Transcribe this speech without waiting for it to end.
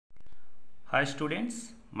Hi students,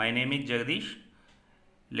 my name is Jagadish,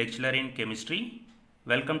 lecturer in chemistry.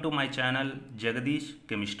 Welcome to my channel Jagadish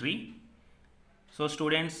Chemistry. So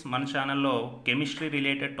students, మన ఛానల్లో chemistry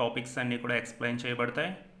related topics అన్నీ కూడా explain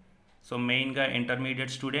చేయబడతాయి. So మెయిన్గా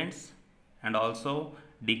intermediate students and also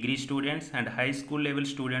degree students and high school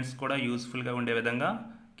level students కూడా యూస్ఫుల్గా ఉండే విధంగా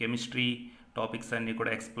కెమిస్ట్రీ టాపిక్స్ అన్నీ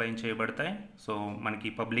కూడా ఎక్స్ప్లెయిన్ చేయబడతాయి. సో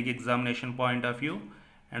మనకి public examination point of view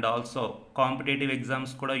and also competitive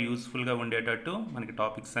exams కూడా యూస్ఫుల్గా ఉండేటట్టు మనకి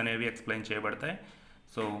టాపిక్స్ అనేవి ఎక్స్ప్లెయిన్ చేయబడతాయి.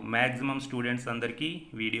 సో మ్యాక్సిమం స్టూడెంట్స్ అందరికీ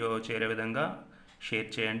వీడియో చేరే విధంగా షేర్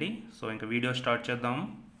చేయండి. సో ఇంకా వీడియో స్టార్ట్ చేద్దాం.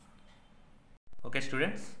 ఓకే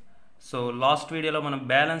స్టూడెంట్స్, సో లాస్ట్ వీడియోలో మనం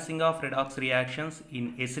balancing of redox reactions in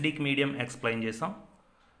acidic medium explain చేసాం.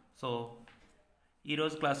 సో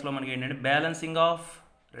ఈరోజు క్లాస్లో మనకి ఏంటంటే balancing of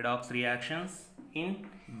redox reactions in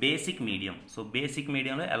basic medium. So basic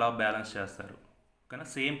మీడియంలో ఎలా బ్యాలెన్స్ చేస్తారు కానీ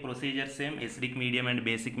same procedure, same acidic medium and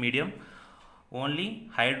basic medium, only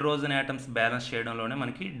hydrogen atoms balance చేయడంలోనే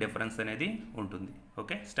మనకి డిఫరెన్స్ అనేది ఉంటుంది.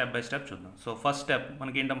 ఓకే, స్టెప్ బై స్టెప్ చూద్దాం. సో ఫస్ట్ స్టెప్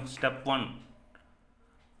మనకి ఏంటంటే step 1,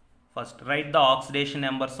 first right the oxidation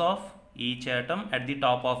numbers of each atom at the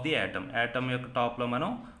top of the atom. Atom యొక్క టాప్లో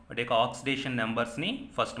మనం వాటి యొక్క ఆక్సిడేషన్ నెంబర్స్ని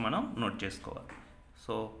ఫస్ట్ మనం నోట్ చేసుకోవాలి.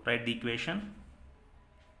 So right the equation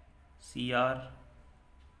Cr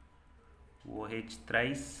OH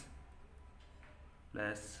thrice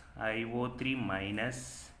plus IO3 minus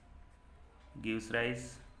gives rise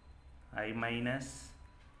I minus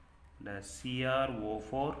plus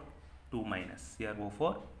CrO4 2 minus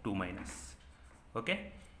CrO4 2 minus. Okay,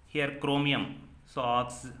 here chromium, so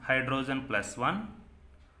hydrogen plus 1,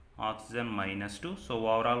 oxygen minus 2, so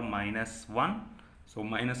overall minus 1, so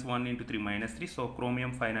minus 1 into 3 minus 3, so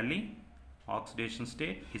chromium finally oxidation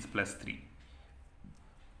state is plus 3.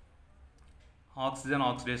 Oxygen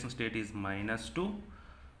oxidation state is minus 2,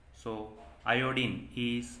 so iodine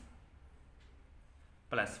is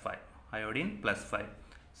plus 5. Iodine plus 5.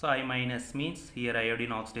 So I minus means here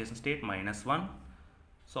iodine oxidation state minus 1.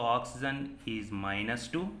 So oxygen is minus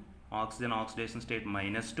 2. Oxygen oxidation state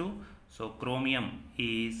minus 2. So chromium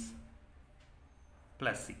is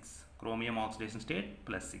plus 6. Chromium oxidation state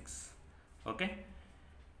plus 6. Okay.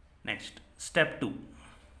 Next step 2.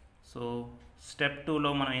 So step 2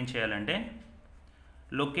 లో మనం ఏం చేయాలంటే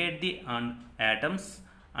locate the atoms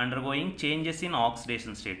undergoing changes in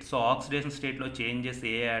oxidation state. So oxidation స్టేట్లో changes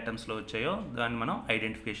ఏ ఆటమ్స్లో వచ్చాయో దాన్ని మనం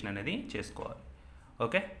identification అనేది చేసుకోవాలి.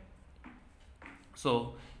 Okay, so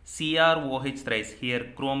CrOH thrice, here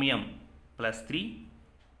chromium plus 3,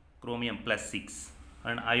 chromium plus 6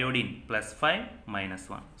 and iodine plus 5 minus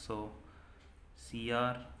 1. So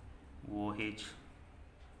CrOH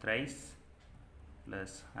thrice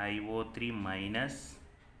plus IO3 minus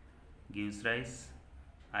gives rise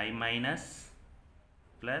I minus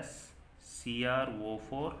plus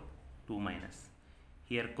CrO4 2 minus.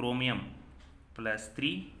 Here chromium plus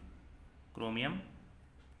 3, chromium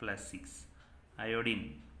plus 6, iodine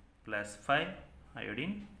plus 5,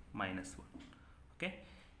 iodine minus 1. Okay,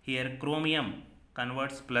 here chromium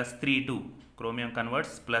converts plus 3 to, chromium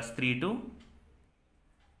converts plus 3 to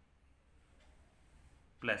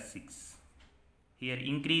plus 6. Here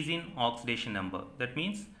increase in oxidation number, that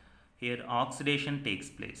means here oxidation takes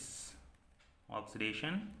place.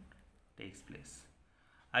 Oxidation takes place.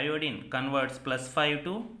 Iodine converts plus 5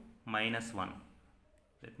 to minus 1,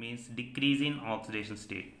 that means decrease in oxidation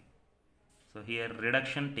state. So here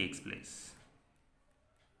reduction takes place.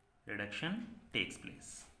 Reduction takes place.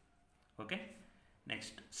 Okay,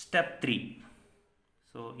 next step 3.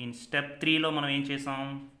 So in step 3 lo manam em chesam,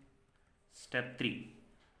 step 3,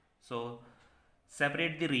 so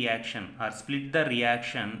separate the reaction or split the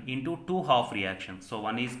reaction into two half reactions. So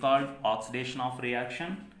one is called oxidation of reaction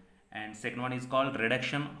and second one is called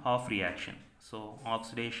reduction of reaction. So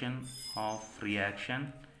oxidation of reaction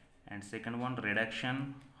and second one reduction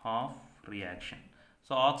of reaction.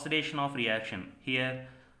 So oxidation of reaction, here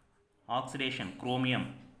oxidation chromium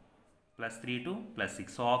plus 3 to plus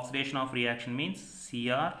 6. So oxidation of reaction means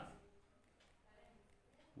CrOH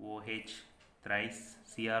thrice,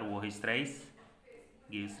 CrOH thrice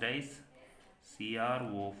gives rise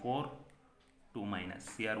CrO4 2 minus,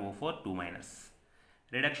 CrO4 2 minus.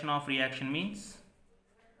 Reduction of reaction means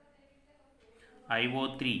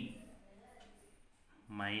IO3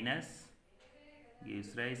 minus gives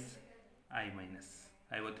rise I minus,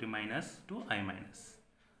 IO3 minus to I minus.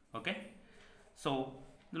 Okay, so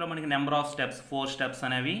ఇందులో మనకి number of steps 4 steps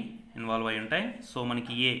అనేవి involve అయి ఉంటాయి. So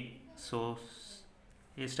మనకి ఏ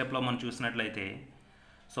స్టెప్లో మనం చూసినట్లయితే,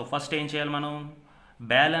 so first ఏం చేయాలి మనం,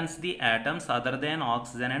 balance the atoms other than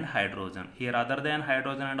oxygen and hydrogen. Here other than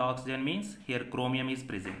hydrogen and oxygen means here chromium is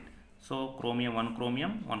present. So chromium, one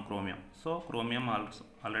chromium, one chromium. So chromium also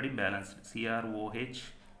already balanced. CrOH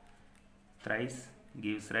thrice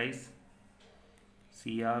gives rise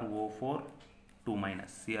CrO4 2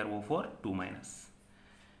 minus. CrO4 2 minus.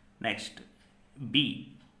 Next, B,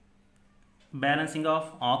 balancing of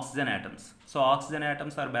oxygen atoms. So oxygen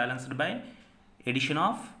atoms are balanced by addition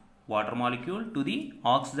of water molecule to the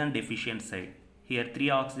oxygen deficient side. Here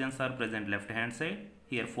 3 oxygens are present left hand side,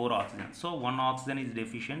 here 4 oxygens. So 1 oxygen is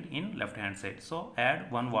deficient in left hand side. So add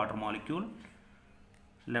 1 water molecule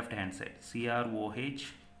left hand side. CrOH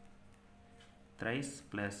thrice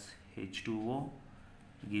plus H2O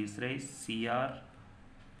gives rise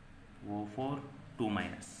CrO4 2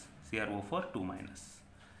 minus. CrO4 2 minus.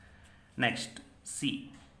 Next, C,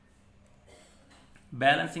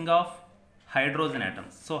 balancing of hydrogen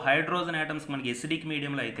atoms. So hydrogen atoms manaki acidic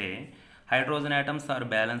medium lo aithe hydrogen atoms are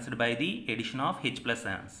balanced by the addition of H plus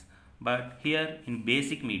ions. But here in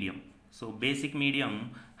basic medium, so basic medium,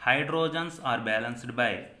 hydrogens are balanced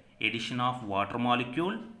by addition of water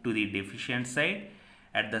molecule to the deficient side.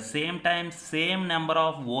 At the same time, same number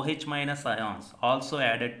of OH minus ions also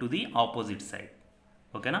added to the opposite side.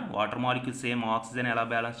 Okay na? Water molecule same oxygen ela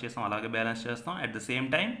balance chestam alage balance chestam. At the same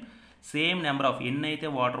time, same number of ఎన్నైతే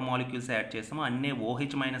water molecules add చేస్తామో అన్నీ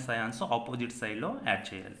OH minus ions opposite సైడ్లో add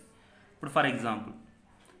చేయాలి. ఇప్పుడు for example,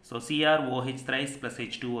 so CrOH thrice plus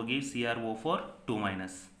H2O gives CrO4 2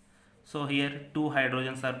 minus. So here 2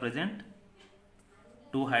 hydrogens are present,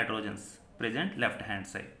 2 hydrogens present left hand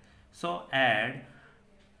side. So add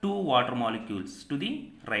 2 water molecules to the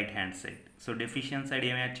right hand side. So deficient side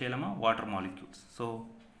ఏం add చేయాలమ్మా, water molecules. So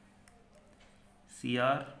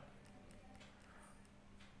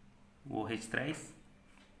CrOH thrice,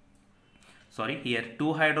 sorry, here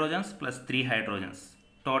 2 hydrogens plus 3 hydrogens.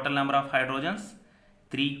 Total number of hydrogens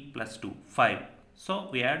 3 plus 2 5. So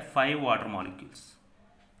we add 5 water molecules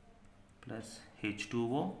plus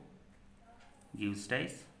H2O gives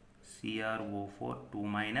rise CrO4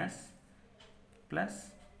 2 minus plus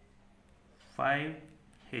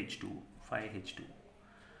 5H2O.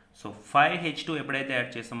 So 5H2 ఎప్పుడైతే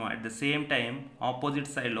add చేసామో at the same time opposite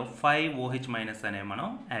సైడ్లో 5 OH minus అనేవి మనం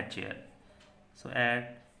add చేయాలి. So add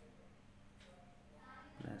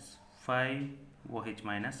plus 5 OH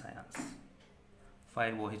minus ions.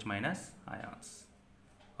 5 OH minus ions.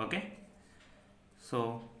 Okay. So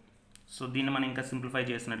దీన్ని మనం ఇంకా simplify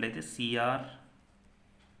చేసినట్లయితే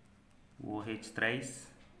CrOH thrice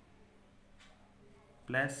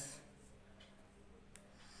plus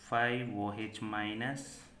 5 OH minus,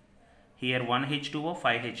 here 1 H2O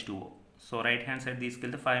 5 H2O. So right hand side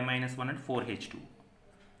తీసుకెళ్తే 5 minus 1 and 4 H2O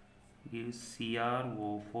gives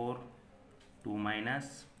CrO4 2 minus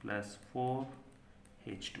plus 4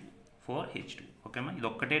 H2. Okay ma, ఇది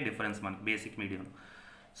ఒక్కటే difference మనకి basic medium.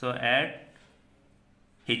 So add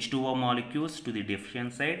H2O molecules to the deficient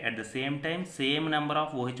side. At the same time, same number of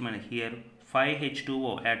OH minus, here 5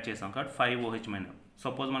 H2O add చేసాం కాబట్టి 5 OH minus.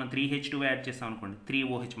 Suppose మనం 3 H2O add చేసాం అనుకోండి, 3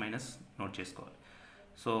 OH minus note చేసుకోవాలి.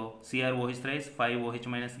 So CrOH thrice 5 OH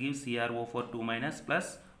minus gives CrO4 2 minus plus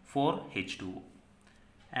 4 H2O.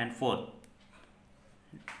 And fourth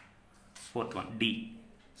one, D.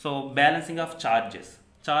 So balancing of charges.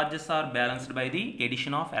 Charges are balanced by the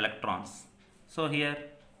addition of electrons. So here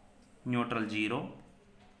neutral 0.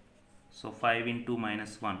 So 5 into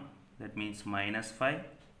minus 1, that means minus 5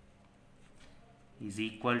 is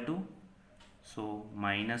equal to, so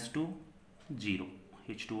minus 2 0.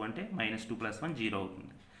 H2 అంటే minus 2 plus 1 0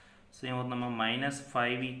 అవుతుంది. So ఏమవుతుందమ్మా, minus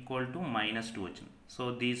 5 equal to minus 2 వచ్చింది. So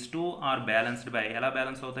these two are balanced by, ఎలా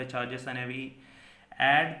balance అవుతాయి charges అనేవి,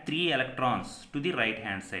 add 3 electrons to the right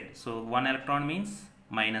hand side. So 1 electron means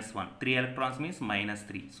minus 1, 3 electrons means minus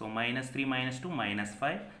 3. So minus 3 minus 2 minus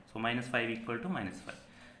 5. So minus 5 equal to minus 5.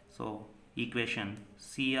 So equation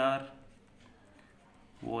CrOH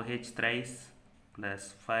thrice plus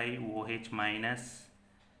 5 OH minus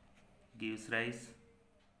gives rise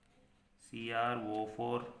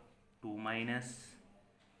CrO4 2 minus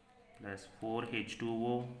plus 4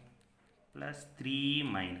 H2O plus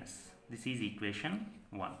 3 minus. This is equation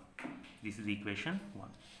 1. This is equation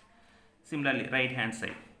 1. Similarly, right hand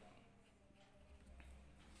side.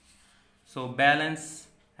 So balance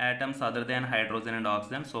atoms other than hydrogen and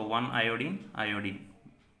oxygen. So 1 iodine,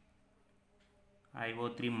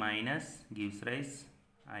 IO3 minus gives rise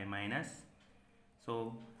I minus. So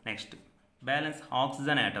next, balance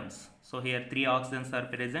oxygen atoms. So here 3 oxygens are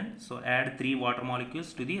present. So add 3 water molecules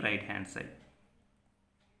to the right hand side.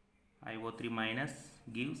 IO3 minus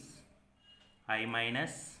gives I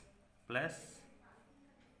minus plus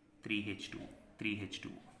 3H2.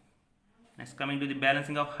 Next, coming to the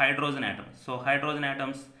balancing of hydrogen atoms. So hydrogen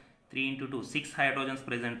atoms 3 into 2, 6 hydrogens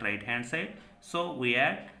present right hand side. So we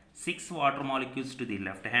add 6 water molecules to the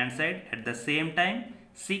left hand side. At the same time,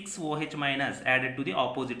 6 OH minus added to the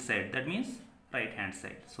opposite side, that means right hand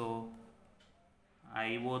side. So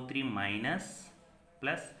IO3 minus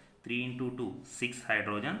plus 3 into 2, 6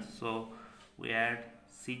 hydrogens. So we add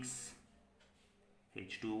 6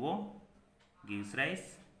 H2O gives rise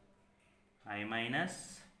I minus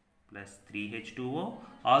plus 3H2O.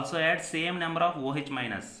 Also add same number of OH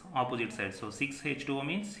minus opposite side. So 6H2O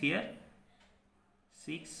means here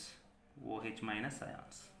 6 OH minus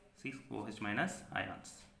ions. 6 OH minus ions.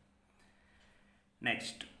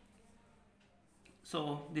 Next. So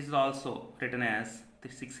this is also written as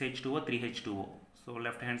 6H2O, 3H2O. So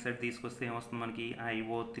left hand side తీసుకొస్తే ఏమొస్తుంది మనకి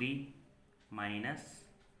IO3 minus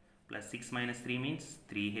plus 6 minus 3 means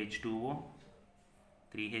 3H2O.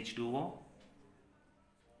 3H2O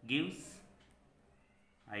gives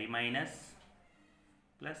I minus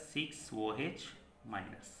plus 6 OH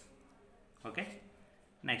minus. Okay.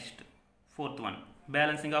 Next, fourth one,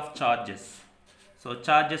 balancing of charges. So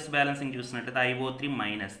charges balancing చూసినట్లయితే IO3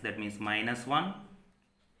 minus, that means minus 1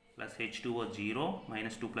 plus H2O 0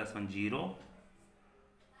 minus 2 plus 1 0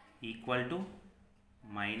 equal to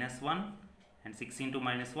minus 1 and 6 into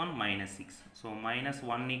minus 1 minus 6. So minus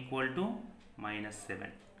 1 equal to minus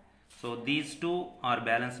 7. So these two are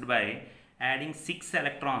balanced by adding 6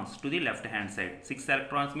 electrons to the left hand side. 6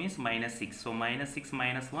 electrons means minus 6. So minus 6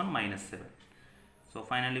 minus 1 minus 7. So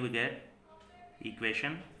finally we get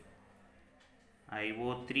equation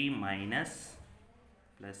IO3 minus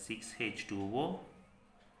plus 6H2O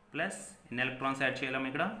plus in electrons add cheyalama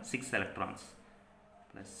ikkada 6 electrons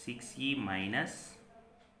plus 6E minus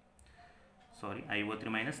IO3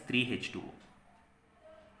 minus 3H2O.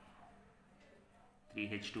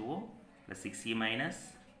 3H2O plus 6E minus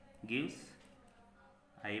gives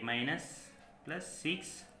I minus plus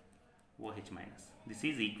 6 OH minus. This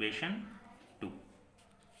is equation 2.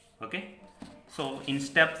 Okay. So in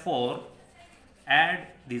step 4, add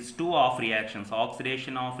these two of reactions,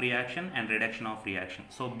 oxidation of reaction and reduction of reaction.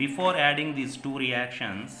 So before adding these two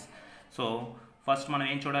reactions, so first మనం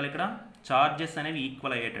ఏం చూడాలి ఇక్కడ charges అనేవి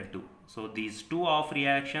equal అయ్యేటట్టు. So these two of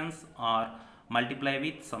reactions are multiply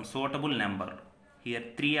with some suitable number. Here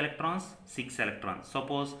 3 electrons, 6 electrons.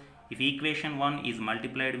 Suppose if equation 1 is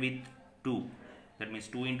multiplied with 2, that means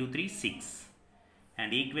 2 into 3, 6. And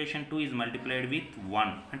equation 2 is multiplied with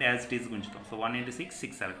 1, and as it is గుంచుతాం. So 1 into 6,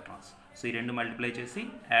 6 electrons. So ఈ రెండు multiply చేసి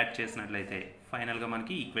add చేసినట్లయితే ఫైనల్గా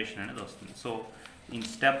మనకి equation అనేది వస్తుంది. So in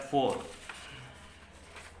step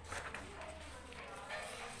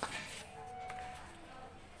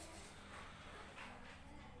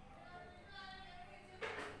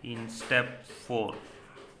 4,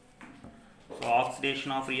 so oxidation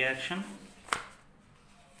of reaction.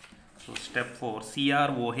 So step 4,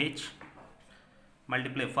 CrOH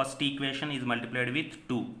multiply, first equation is multiplied with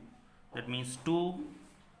 2, that means 2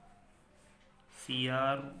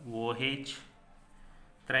 CrOH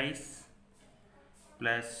thrice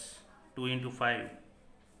plus 2 into 5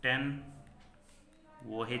 10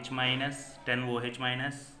 OH minus, 10 OH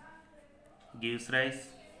minus gives rise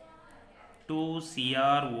 2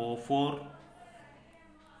 CrO4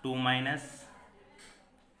 2 minus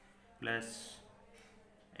plus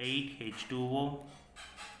 8H2O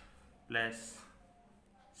plus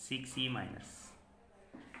 6E minus.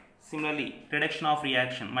 Similarly, reduction of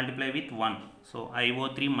reaction, multiply with 1. So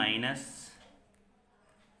IO3 minus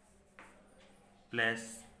plus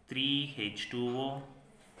 3H2O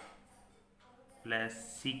plus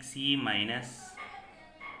 6E minus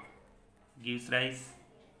gives rise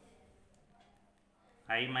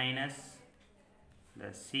I minus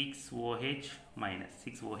plus 6OH minus,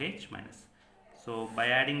 6OH minus. So by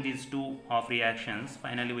adding these two of reactions,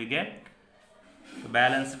 finally we get the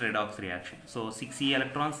balanced redox reaction. So 6E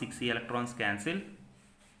electrons cancel.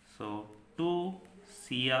 So 2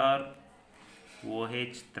 CrOH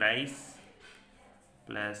thrice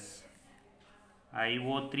plus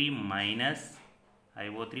IO3 minus,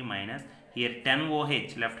 here 10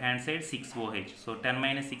 OH left hand side, 6 OH. So 10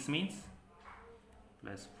 minus 6 means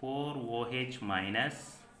plus 4 OH minus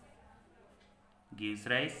gives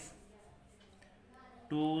rise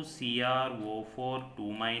 2 CrO4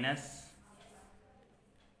 2 minus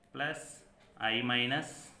plus I minus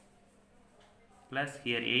plus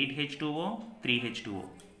here 8H2O 3H2O.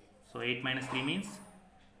 So 8 minus 3 means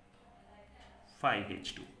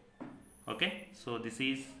 5H2. Okay, so this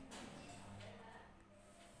is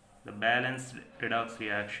the balanced redox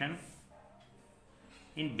reaction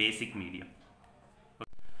in basic medium.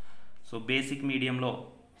 So basic medium లో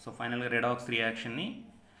so ఫైనల్గా redox రియాక్షన్ని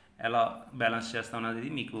ఎలా balance చేస్తాం అనేది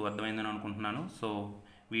మీకు అర్థమైందని అనుకుంటున్నాను. So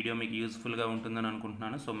video మీకు యూస్ఫుల్గా ఉంటుందని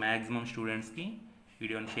అనుకుంటున్నాను. సో మ్యాక్సిమం స్టూడెంట్స్కి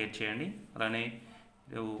వీడియోని షేర్ చేయండి. అలానే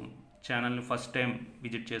ఛానల్ని ఫస్ట్ టైం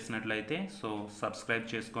విజిట్ చేసినట్లయితే సో సబ్స్క్రైబ్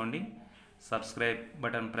చేసుకోండి. సబ్స్క్రైబ్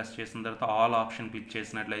బటన్ ప్రెస్ చేసిన తర్వాత ఆల్ ఆప్షన్ క్లిక్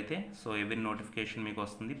చేసినట్లయితే సో ఎవ్రీ నోటిఫికేషన్ మీకు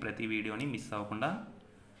వస్తుంది. ప్రతి వీడియోని మిస్ అవ్వకుండా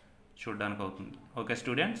చూడడానికి అవుతుంది. Okay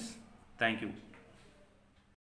students, thank you.